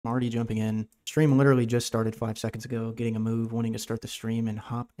I'm already jumping in. Stream literally just started 5 seconds ago, getting a move, wanting to start the stream and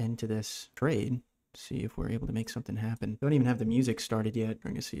hop into this trade. See if we're able to make something happen. Don't even have the music started yet.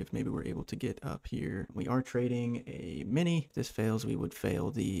 We're gonna see if maybe we're able to get up here. We are trading a mini. If this fails, we would fail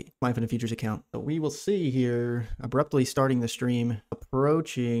the Life in the Futures account. So we will see here, abruptly starting the stream,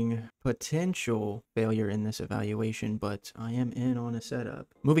 approaching potential failure in this evaluation, but I am in on a setup.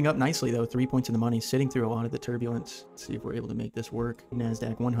 Moving up nicely though, 3 points in the money, sitting through a lot of the turbulence. Let's see if we're able to make this work.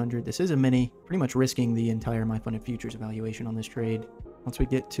 NASDAQ-100. This is a mini, pretty much risking the entire My Fun and Futures evaluation on this trade. Once we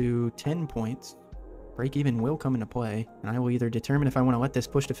get to 10 points, break even will come into play, and I will either determine if I want to let this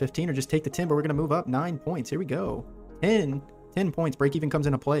push to 15 or just take the 10, but we're going to move up 9 points. Here we go. 10 points. Break even comes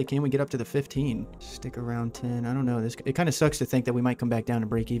into play. Can we get up to the 15? Stick around 10. I don't know. It kind of sucks to think that we might come back down to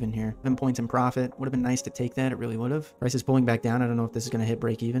break even here. 7 points in profit. Would have been nice to take that. It really would have. Price is pulling back down. I don't know if this is going to hit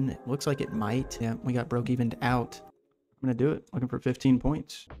break even. It looks like it might. Yeah, we got broke evened out. I'm going to do it. Looking for 15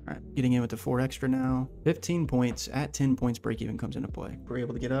 points. All right, getting in with the 4 extra now. 15 points. At 10 points, break even comes into play. We're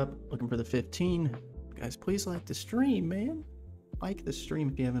able to get up. Looking for the 15. Guys, please like the stream, man. Like the stream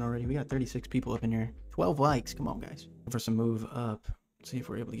if you haven't already. We got 36 people up in here. 12 likes. Come on, guys. For some move up. Let's see if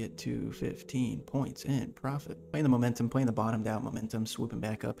we're able to get to 15 points in profit. Playing the momentum, playing the bottomed out momentum, swooping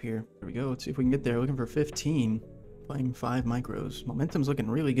back up here. There we go. Let's see if we can get there. Looking for 15. Playing 5 micros. Momentum's looking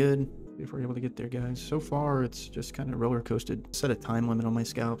really good. See if we're able to get there, guys. So far, it's just kind of roller coasted. Set a time limit on my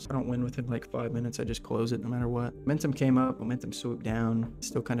scalps. I don't win within like 5 minutes. I just close it no matter what. Momentum came up. Momentum swooped down.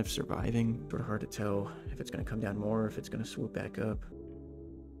 Still kind of surviving. Sort of hard to tell if it's going to come down more or if it's going to swoop back up.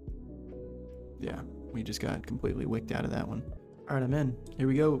 Yeah, we just got completely wicked out of that one. All right, I'm in. Here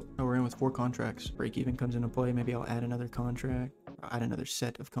we go. Oh, we're in with 4 contracts. Break even comes into play. Maybe I'll add another contract. I'll add another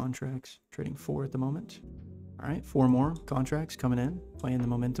set of contracts. Trading 4 at the moment. All right, 4 more contracts coming in, playing the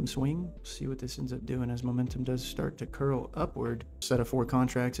momentum swing. See what this ends up doing as momentum does start to curl upward. Set of 4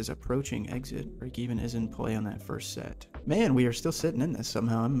 contracts is approaching exit. Break even is in play on that first set. Man, we are still sitting in this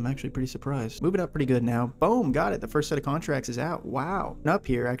somehow. I'm actually pretty surprised. Moving up pretty good now. Boom, got it. The first set of contracts is out. Wow. And up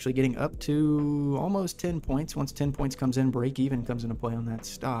here, actually getting up to almost 10 points. Once 10 points comes in, break even comes into play on that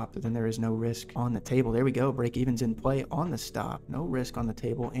stop. But then there is no risk on the table. There we go. Break even's in play on the stop. No risk on the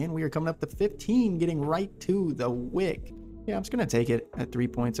table. And we are coming up to 15, getting right to the wick. Yeah, I'm just going to take it at 3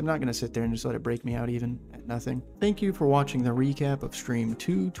 points. I'm not going to sit there and just let it break me out even at nothing. Thank you for watching the recap of stream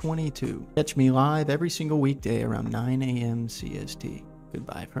 222. Catch me live every single weekday around 9 a.m. CST.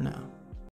 Goodbye for now.